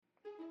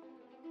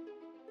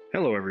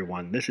Hello,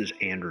 everyone. This is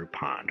Andrew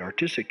Pond,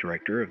 Artistic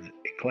Director of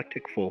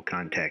Eclectic Full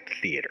Contact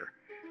Theater,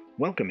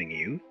 welcoming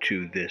you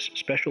to this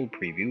special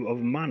preview of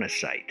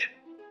Monocyte,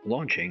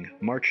 launching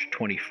March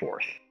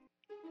 24th.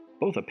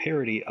 Both a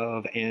parody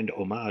of and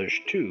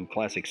homage to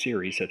classic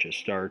series such as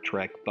Star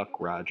Trek, Buck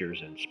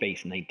Rogers, and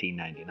Space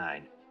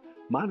 1999,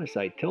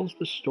 Monocyte tells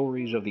the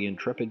stories of the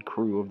intrepid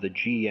crew of the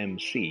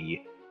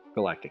GMC,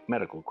 Galactic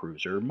Medical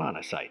Cruiser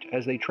Monocyte,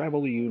 as they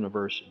travel the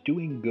universe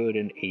doing good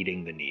and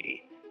aiding the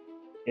needy.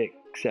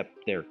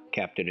 Except their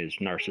captain is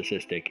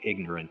narcissistic,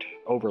 ignorant,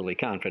 overly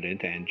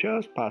confident, and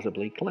just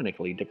possibly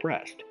clinically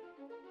depressed.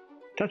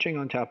 Touching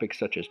on topics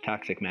such as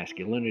toxic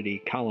masculinity,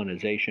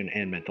 colonization,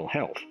 and mental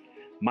health,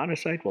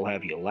 Monocyte will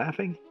have you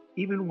laughing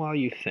even while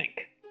you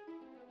think.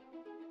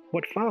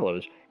 What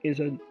follows is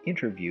an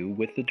interview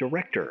with the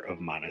director of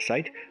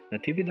Monocyte,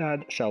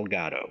 Natividad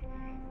Salgado,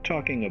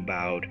 talking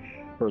about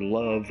her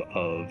love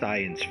of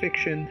science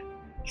fiction,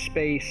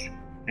 space,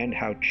 and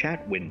how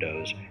chat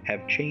windows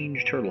have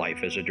changed her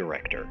life as a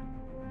director.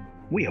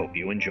 We hope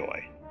you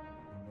enjoy.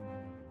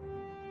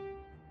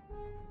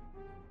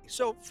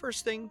 So,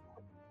 first thing,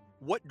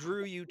 what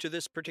drew you to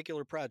this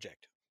particular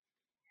project?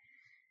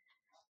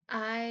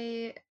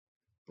 I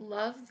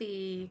love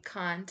the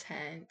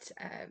content.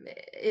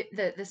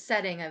 The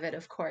setting of it,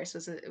 of course,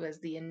 was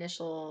the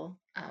initial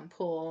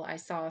pull. I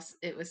saw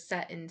it was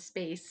set in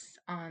space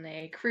on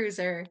a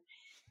cruiser,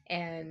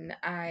 and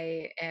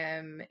I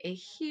am a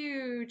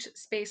huge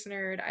space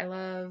nerd. I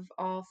love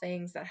all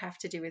things that have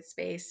to do with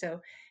space,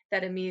 so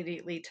that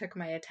immediately took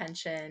my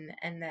attention.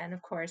 And then,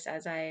 of course,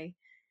 as I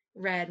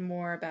read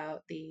more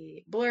about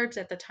the blurbs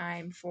at the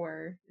time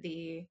for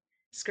the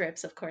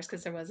scripts, of course,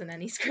 because there wasn't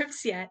any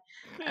scripts yet.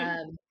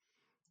 Um,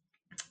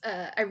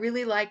 I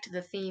really liked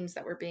the themes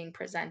that were being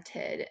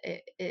presented,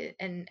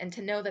 and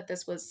to know that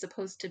this was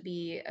supposed to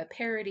be a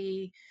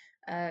parody,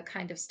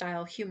 kind of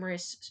style,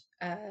 humorous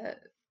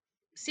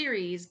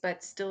series,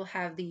 but still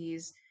have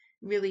these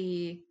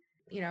really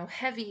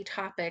heavy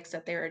topics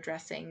that they're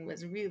addressing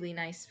was really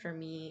nice for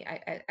me.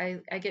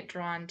 I get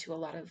drawn to a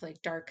lot of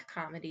like dark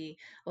comedy,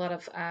 a lot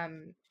of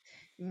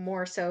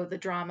more so the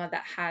drama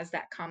that has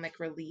that comic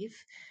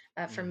relief.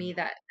 For Mm-hmm. me,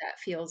 that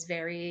feels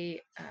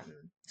very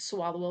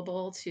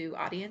swallowable to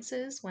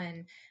audiences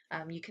when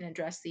you can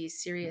address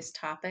these serious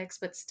topics,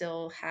 but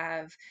still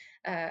have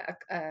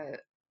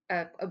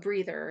a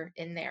breather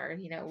in there,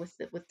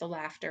 with the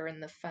laughter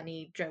and the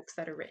funny jokes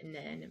that are written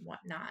in and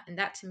whatnot. And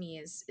that to me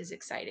is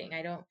exciting.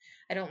 I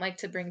don't like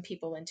to bring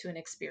people into an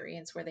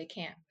experience where they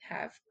can't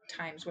have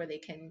times where they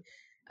can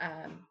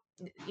um,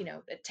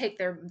 take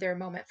their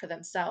moment for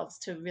themselves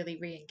to really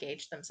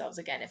re-engage themselves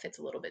again if it's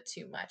a little bit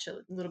too much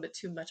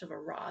of a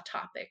raw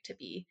topic to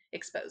be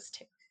exposed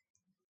to.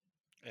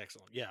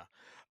 Excellent. Yeah.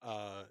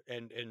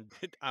 And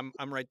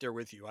I'm right there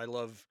with you. I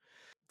love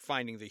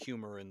finding the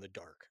humor in the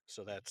dark.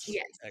 So that's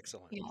Yes.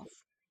 excellent.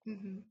 Yes.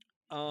 Hmm.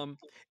 Um,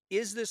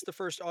 is this the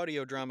first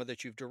audio drama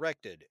that you've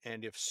directed?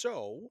 And if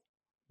so,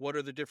 what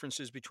are the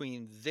differences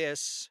between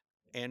this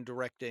and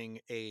directing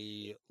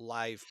a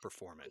live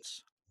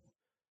performance?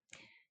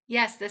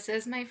 Yes, this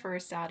is my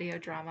first audio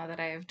drama that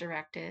I have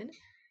directed.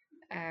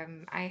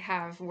 I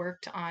have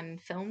worked on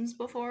films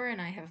before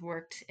and I have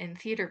worked in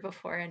theater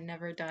before and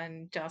never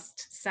done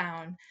just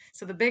sound.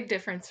 So the big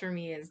difference for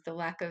me is the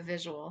lack of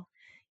visual.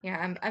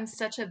 Yeah, I'm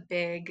such a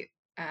big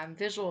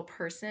visual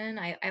person.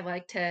 I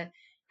like to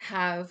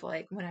have,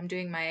 like, when I'm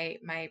doing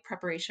my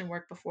preparation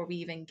work before we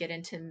even get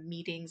into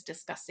meetings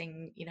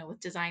discussing, with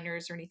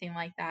designers or anything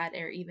like that,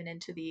 or even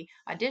into the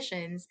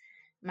auditions,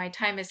 my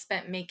time is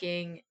spent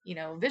making,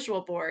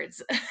 visual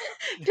boards,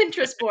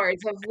 Pinterest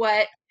boards of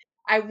what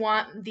I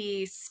want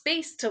the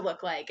space to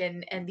look like,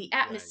 and the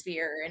Right.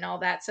 atmosphere and all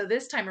that. So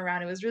this time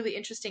around, it was really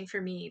interesting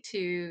for me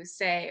to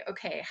say,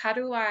 okay, how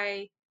do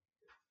I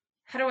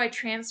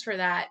transfer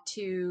that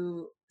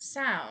to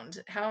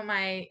sound? How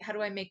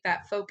do I make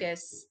that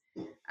focus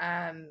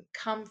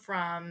come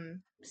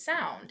from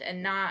sound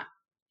and not,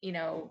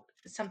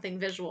 something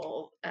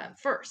visual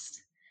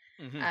first?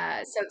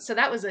 Mm-hmm. So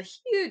that was a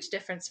huge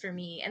difference for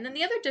me. And then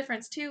the other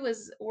difference too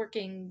was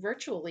working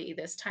virtually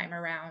this time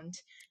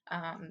around.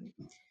 Um,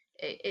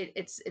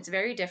 it's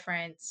very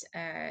different.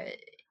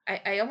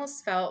 I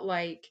almost felt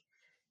like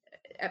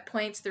at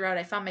points throughout,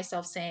 I found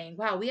myself saying,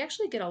 "Wow, we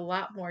actually get a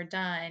lot more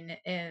done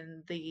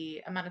in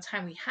the amount of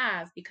time we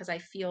have," because I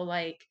feel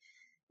like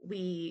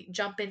we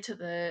jump into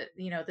the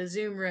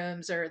Zoom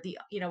rooms or the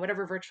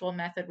whatever virtual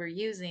method we're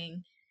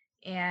using,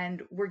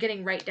 and we're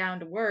getting right down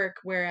to work.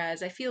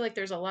 Whereas I feel like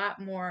there's a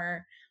lot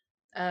more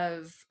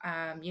of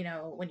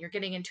when you're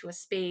getting into a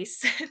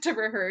space to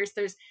rehearse.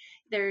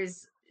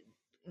 There's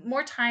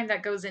more time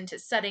that goes into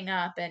setting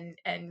up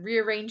and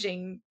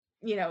rearranging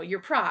your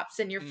props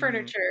and your Mm-hmm.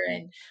 furniture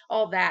and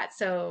all that.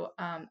 So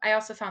I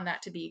also found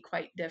that to be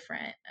quite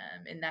different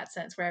in that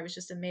sense, where I was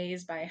just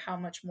amazed by how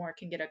much more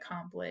can get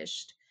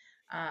accomplished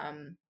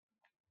um,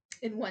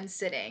 in one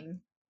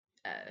sitting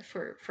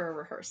for a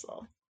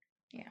rehearsal.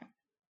 Yeah.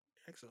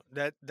 Excellent.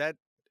 That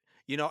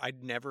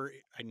I'd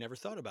never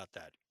thought about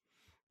that.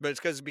 But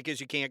it's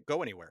because you can't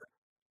go anywhere.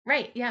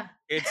 Right, yeah.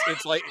 It's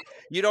like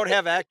you don't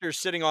have actors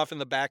sitting off in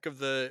the back of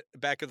the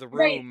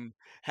Right, room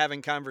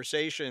having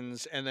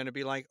conversations, and then it'd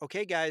be like,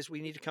 "Okay, guys, we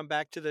need to come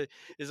back to the"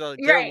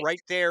 they're right.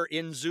 right there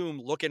in Zoom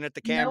looking at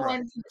the No camera.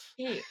 one can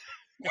escape.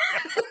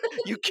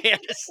 You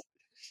can't es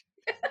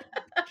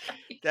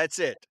That's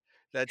it.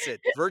 That's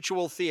it.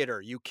 Virtual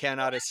theater, you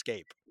cannot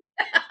escape.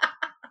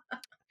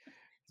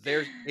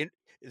 There's in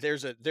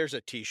there's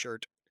a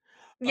T-shirt.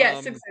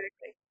 Yes, Um,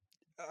 exactly.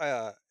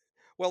 uh,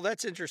 well,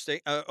 that's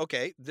interesting.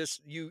 Okay, this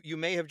you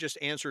may have just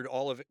answered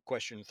all of it,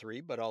 question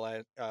 3, but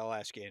I'll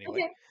ask you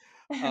anyway.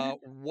 Okay.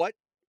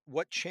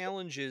 What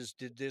challenges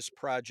did this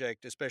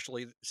project,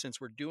 especially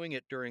since we're doing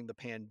it during the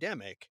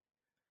pandemic,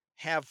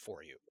 have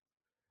for you?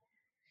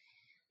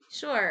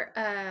 Sure,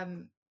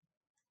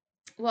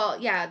 well,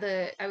 yeah,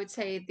 the I would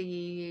say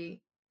the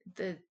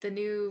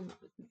new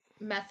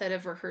method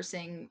of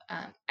rehearsing,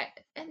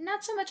 and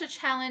not so much a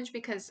challenge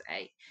because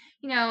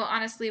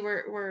honestly,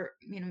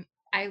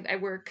 I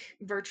work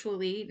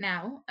virtually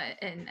now,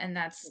 and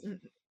that's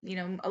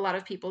a lot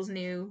of people's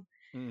new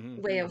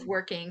Mhm, way of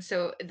working.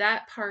 So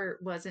that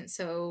part wasn't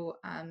so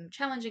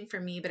challenging for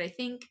me, but I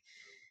think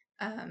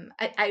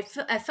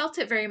I felt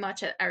it very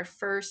much at our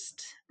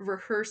first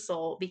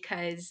rehearsal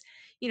because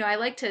I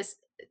like to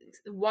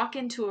walk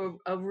into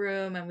a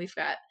room and we've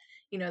got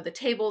the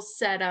tables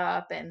set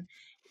up and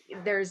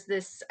there's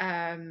this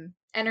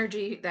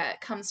energy that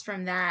comes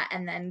from that,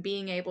 and then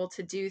being able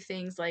to do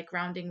things like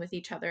rounding with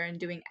each other and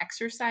doing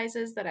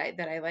exercises that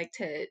I like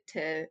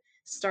to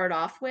start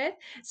off with.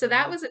 So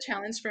that mhm, was a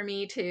challenge for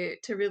me to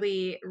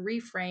really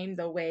reframe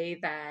the way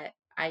that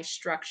I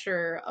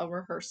structure a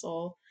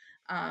rehearsal.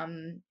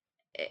 um,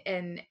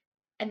 and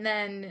and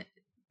then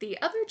the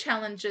other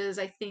challenges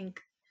I think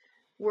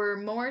were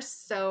more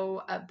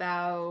so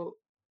about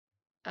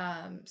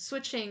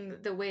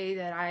switching the way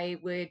that I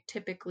would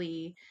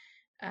typically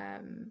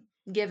um,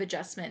 give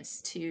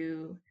adjustments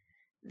to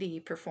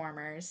the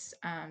performers.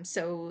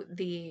 So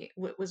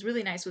what was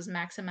really nice was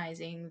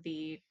maximizing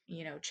the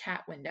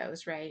chat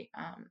windows, right?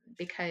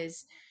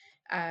 Because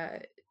uh,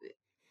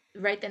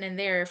 right then and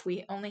there, if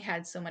we only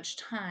had so much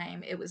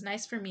time, it was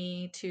nice for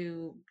me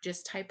to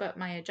just type up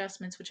my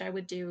adjustments, which I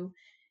would do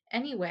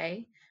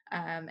anyway,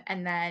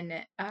 and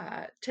then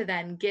to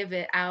then give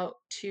it out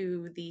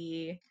to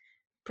the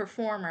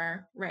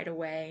performer right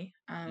away.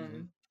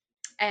 mhm,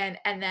 And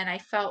then I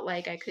felt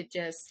like I could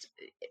just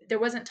there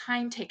wasn't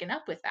time taken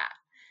up with that.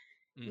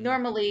 mhm,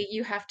 Normally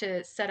you have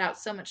to set out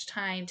so much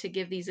time to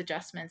give these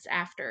adjustments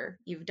after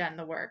you've done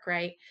the work,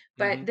 right?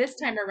 But mhm. this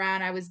time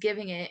around, I was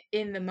giving it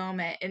in the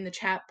moment in the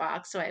chat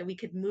box so we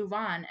could move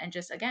on and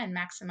just again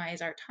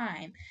maximize our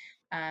time.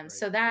 Right.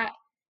 So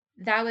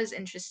that was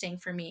interesting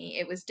for me.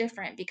 It was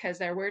different because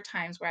there were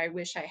times where I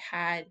wish I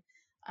had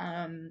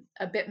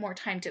a bit more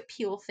time to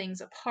peel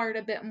things apart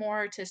a bit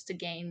more, just to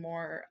gain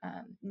more,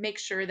 make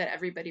sure that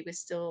everybody was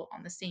still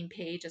on the same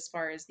page as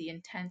far as the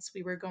intents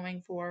we were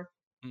going for.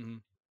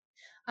 Mhm.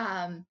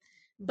 um,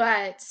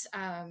 but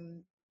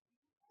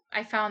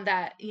I found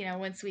that,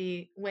 once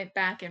we went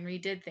back and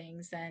redid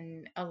things,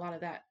 then a lot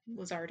of that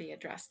was already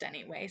addressed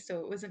anyway, so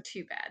it wasn't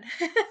too bad.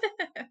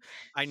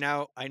 I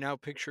now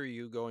picture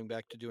you going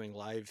back to doing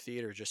live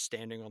theater, just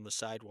standing on the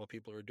side while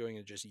people are doing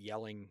it, just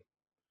yelling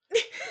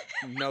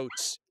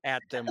notes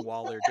at them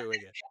while they're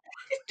doing it.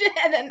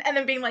 And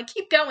then being like,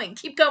 "Keep going,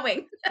 keep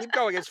going." "Keep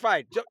going, it's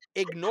fine.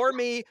 Ignore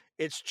me,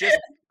 it's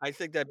just" I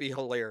think that'd be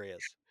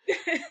hilarious.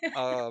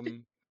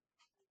 Um,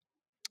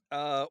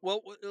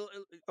 well,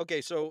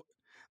 okay, so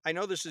I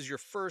know this is your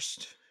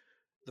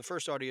the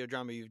first audio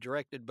drama you've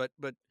directed, but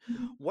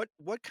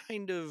what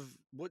kind of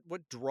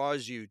what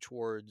draws you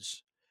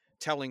towards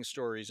telling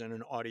stories in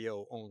an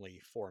audio only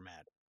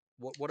format?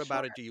 What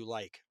about it Sure. do you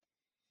like?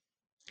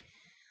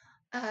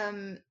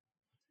 Um,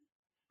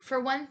 for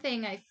one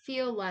thing, I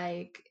feel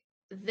like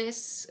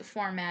this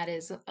format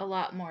is a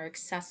lot more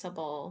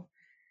accessible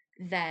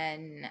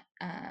than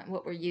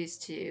what we're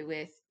used to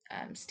with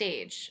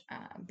stage,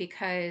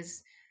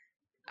 because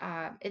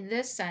in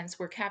this sense,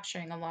 we're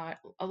capturing a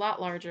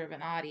lot larger of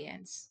an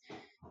audience,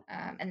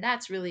 and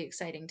that's really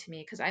exciting to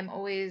me because I've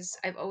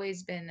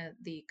always been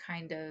the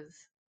kind of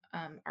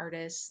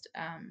artist,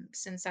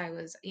 since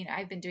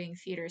I've been doing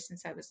theater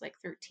since I was like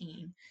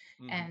 13,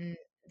 Mhm, and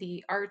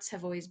the arts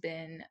have always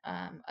been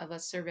of a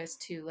service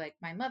to like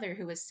my mother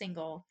who was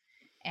single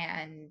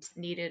and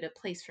needed a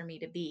place for me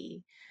to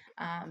be.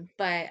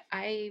 But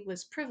I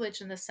was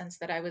privileged in the sense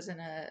that I was in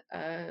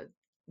a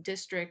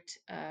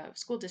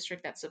school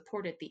district that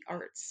supported the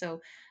arts.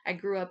 So I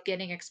grew up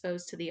getting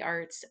exposed to the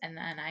arts, and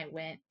then I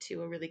went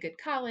to a really good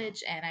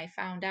college, and I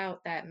found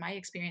out that my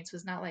experience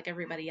was not like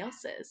everybody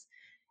else's.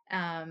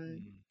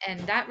 mhm, And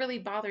that really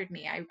bothered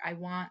me. I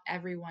want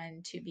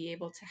everyone to be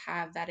able to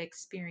have that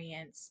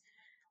experience,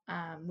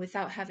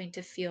 without having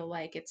to feel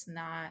like it's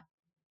not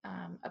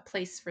a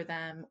place for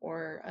them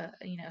or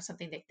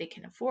something that they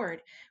can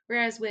afford.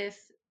 Whereas with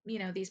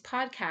these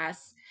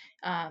podcasts,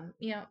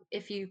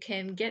 if you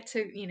can get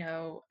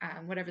to,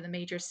 whatever the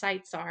major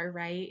sites are,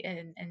 right?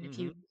 And if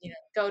you, Mm-hmm.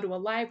 go to a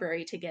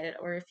library to get it,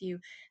 or if you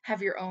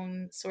have your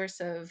own source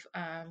of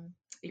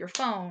your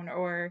phone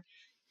or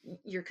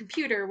your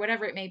computer,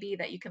 whatever it may be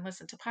that you can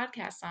listen to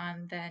podcasts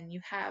on, then you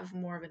have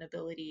more of an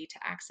ability to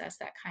access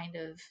that kind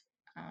of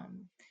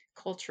um,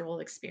 cultural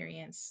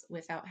experience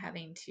without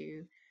having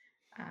to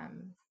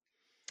um,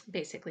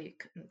 basically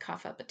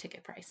cough up a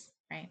ticket price,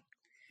 right?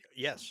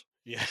 Yes.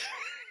 Yeah.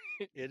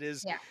 it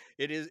is. Yeah,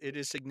 It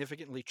is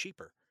significantly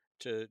cheaper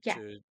to yeah,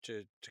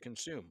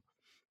 consume.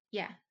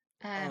 yeah.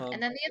 And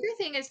Um, then the other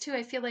thing is too,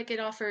 I feel like it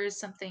offers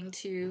something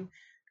to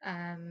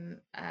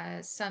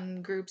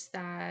some groups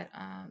that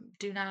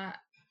do not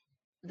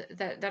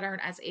that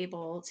aren't as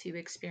able to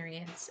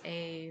experience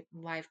a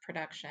live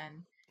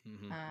production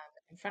mhm. um,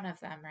 in front of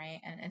them,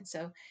 right? And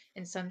so,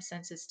 in some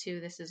senses too,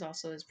 this is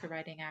also is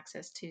providing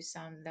access to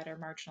some that are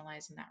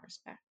marginalized in that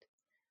respect.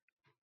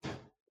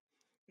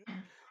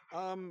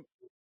 Um,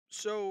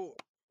 so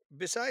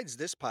besides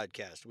this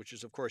podcast, which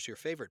is of course your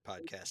favorite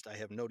podcast, I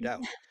have no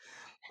doubt.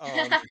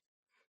 Um,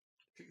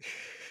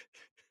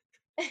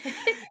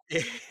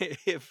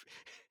 if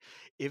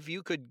if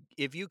you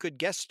could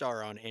guest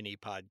star on any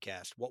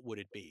podcast, what would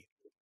it be?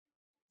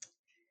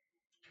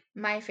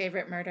 My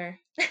favorite murder.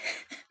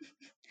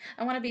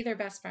 I want to be their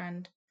best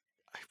friend.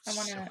 I'm I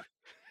want so to.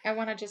 I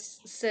want to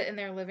just sit in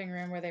their living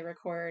room where they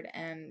record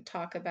and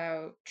talk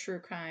about true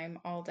crime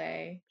all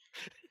day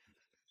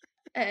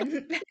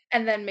and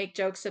and then make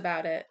jokes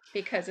about it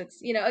because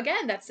it's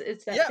again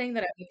it's that yeah. thing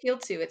that I appeal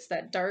to. It's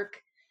that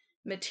dark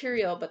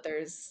material, but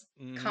there's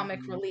Hmm.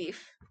 comic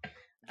relief.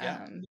 Yeah.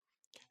 Um,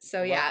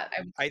 so Well, yeah,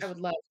 I I th- would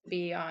love to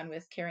be on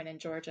with Karen and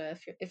Georgia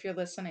if you're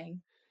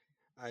listening.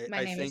 My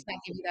I name is think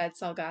Natividad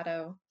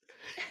Salgado,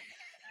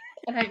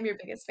 and I'm your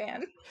biggest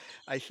fan.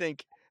 I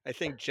think I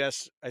think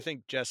Jess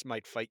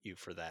might fight you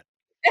for that.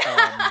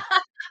 Um,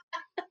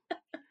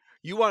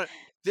 you want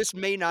this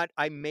may not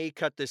I may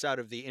cut this out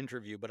of the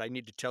interview, but I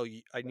need to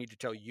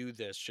tell you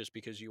this just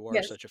because you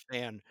are Yes. such a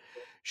fan.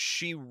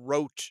 She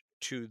wrote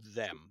to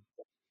them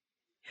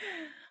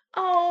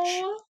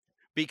sh- Oh,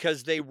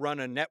 because they run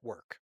a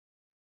network.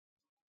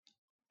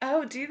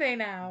 oh, do they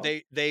now?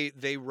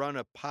 They run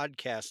a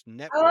podcast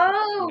network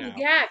Oh, now.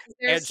 yeah, because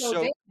they're And so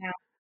big so now.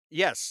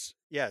 yes,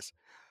 yes.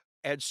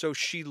 And so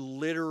she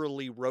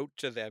literally wrote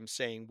to them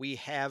saying, "We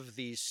have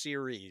these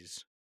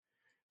series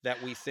that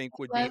we think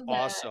would be Love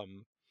that.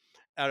 awesome."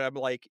 And I'm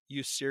like,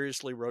 "You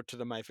seriously wrote to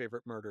the My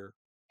Favorite Murder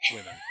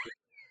women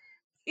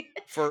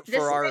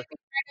This for is our?" like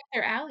right up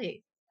their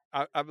alley.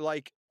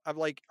 I'm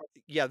like,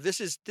 yeah, this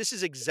is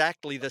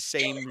exactly the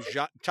same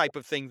type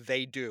of thing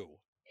they do.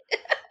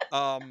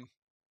 Um,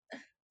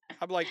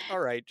 I'm like, all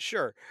right,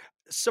 sure.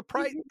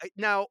 Surprise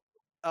now,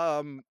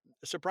 um,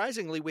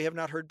 surprisingly, we have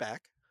not heard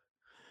back,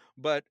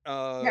 but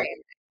Right.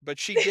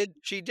 she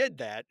did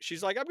that.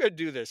 She's like, I'm going to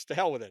do this. To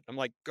hell with it. I'm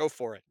like, go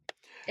for it.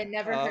 It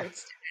never Uh,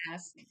 hurts to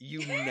ask.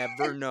 you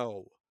never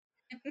know.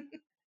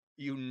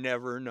 You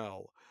never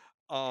know.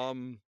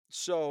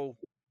 So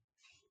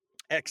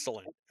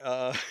excellent.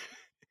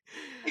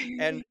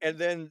 And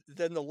then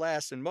the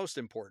last and most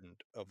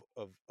important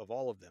of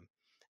all of them,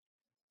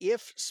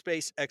 if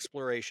space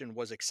exploration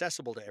was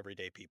accessible to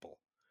everyday people,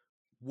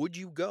 would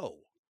you go?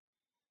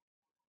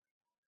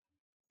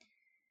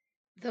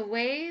 The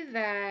way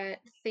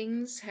that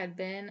things had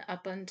been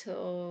up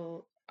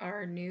until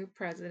our new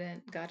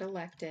president got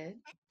elected,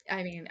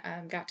 I mean,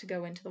 got to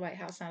go into the White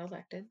House, not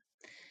elected.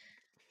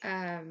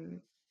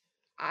 Um,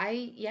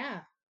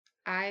 yeah,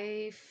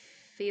 I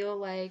feel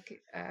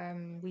like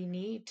we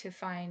need to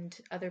find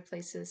other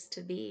places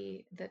to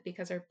be that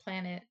because our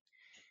planet,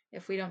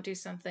 if we don't do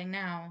something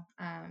now,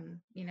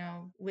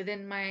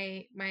 within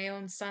my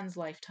own son's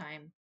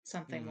lifetime,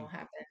 something will Mhm,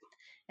 happen.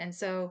 And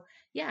so,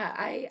 yeah,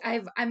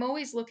 I'm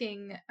always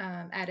looking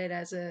at it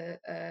as a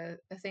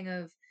thing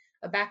of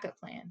a backup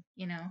plan,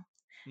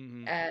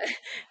 mhm, uh,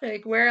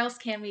 like where else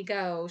can we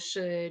go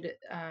should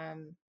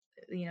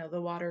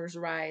the waters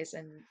rise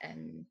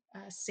and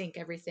sink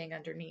everything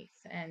underneath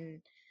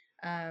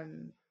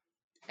um,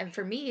 and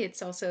for me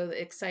it's also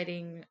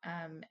exciting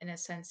in a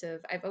sense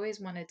of I've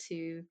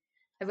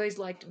always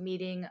liked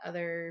meeting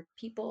other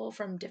people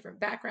from different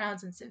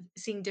backgrounds and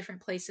seeing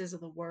different places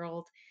of the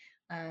world.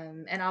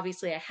 And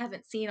obviously I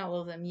haven't seen all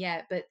of them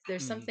yet, but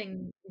there's mhm.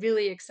 something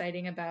really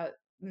exciting about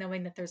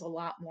knowing that there's a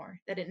lot more,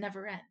 that it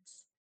never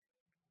ends.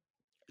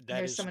 And That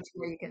there's so is much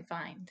more you can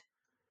find.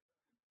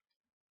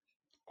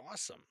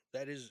 awesome.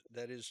 That is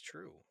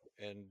true.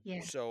 And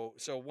Yeah. so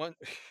one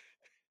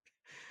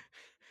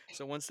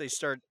so they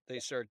start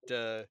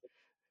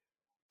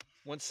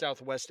once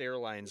Southwest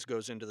Airlines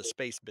goes into the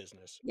space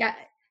business. Yeah.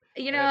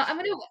 And if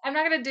I'm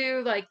not gonna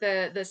do like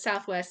the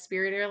Southwest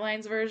Spirit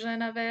Airlines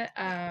version of it.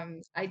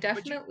 I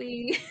but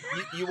definitely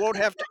you won't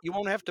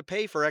have to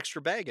pay for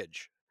extra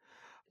baggage.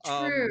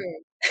 true. Um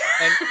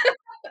and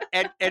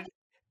and and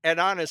and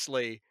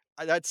honestly,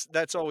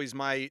 that's always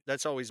my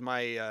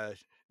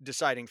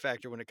deciding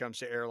factor when it comes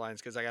to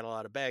airlines because I got a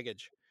lot of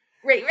baggage.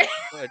 Right, right.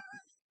 But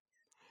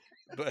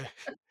but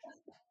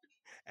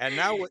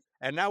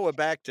now we're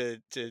back to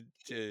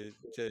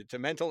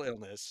mental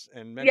illness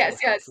and mental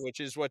Yes, health, yes. which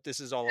is what this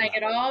is all Tying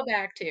about. it all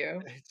back to.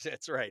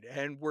 That's right. Yes.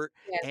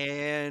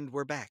 And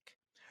we're back.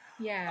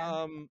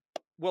 Yeah.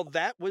 Well,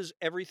 that was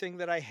everything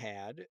that I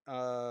had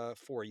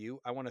for you.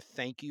 I want to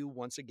thank you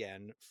once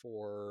again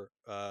for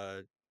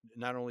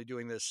not only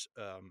doing this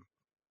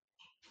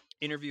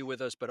interview with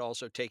us, but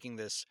also taking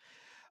this.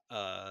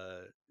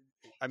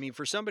 I mean,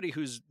 for somebody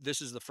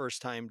this is the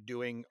first time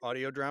doing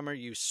audio drama,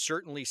 you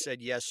certainly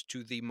said yes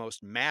to the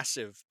most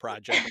massive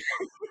project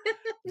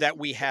that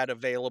we had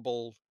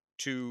available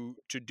to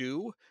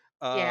do.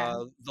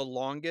 Yeah, The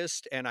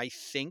longest, and I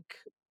think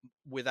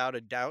without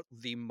a doubt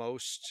the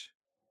most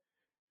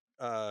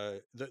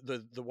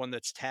the one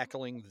that's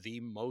tackling the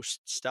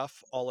most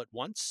stuff all at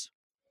once.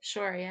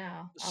 sure, yeah,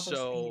 all those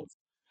So, things.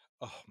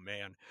 oh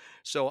man.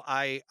 So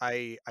I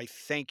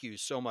thank you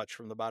so much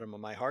from the bottom of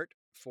my heart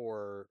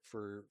for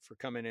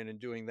coming in and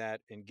doing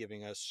that and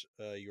giving us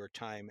your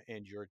time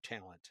and your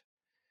talent.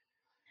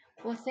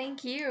 Well,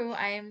 thank you.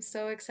 I am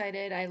so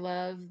excited. I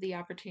love the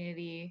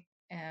opportunity,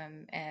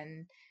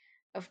 and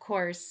of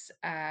course,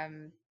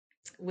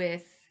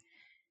 with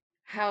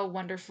how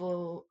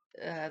wonderful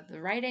the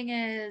writing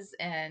is,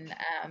 and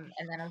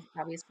then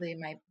obviously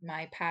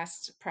my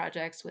past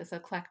projects with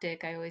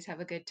Eclectic, I always have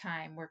a good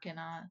time working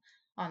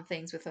on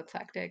things with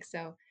Eclectic.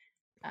 So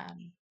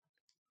um,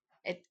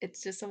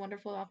 it's just a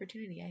wonderful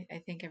opportunity.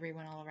 I thank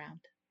everyone all around.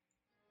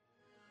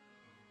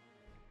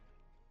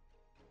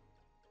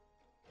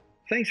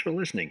 Thanks for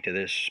listening to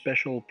this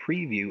special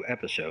preview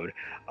episode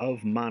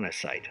of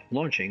Monocyte,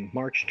 launching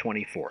March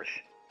 24th.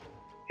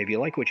 If you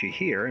like what you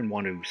hear and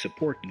want to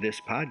support this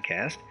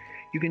podcast,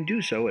 you can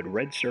do so at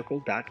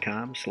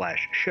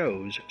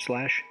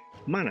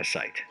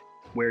redcircle.com/shows/monocyte,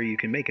 where you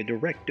can make a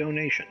direct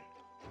donation.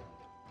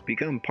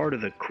 Become part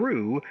of the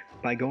crew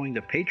by going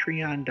to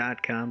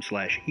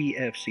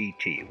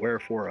patreon.com/EFCT, where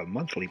for a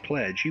monthly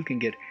pledge you can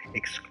get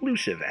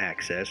exclusive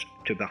access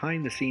to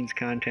behind the scenes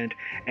content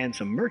and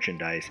some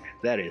merchandise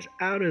that is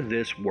out of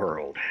this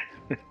world.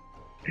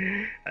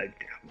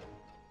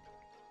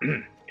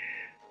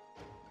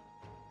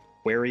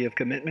 Wary of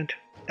commitment?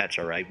 That's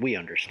all right, we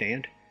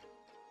understand.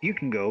 You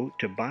can go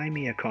to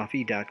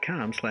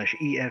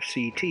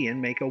buymeacoffee.com/EFCT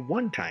and make a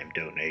one-time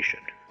donation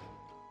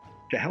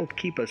to help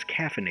keep us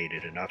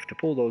caffeinated enough to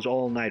pull those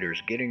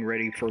all-nighters getting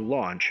ready for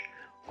launch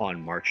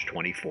on March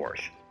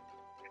 24th.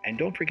 And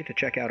don't forget to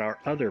check out our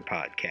other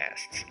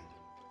podcasts: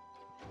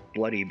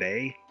 Bloody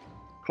Bay,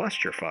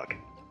 Clusterfuck,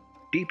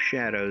 Deep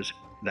Shadows,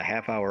 The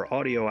Half Hour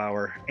Audio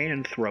Hour,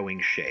 and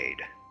Throwing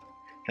Shade.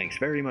 Thanks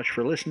very much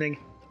for listening.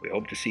 We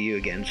hope to see you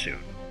again soon.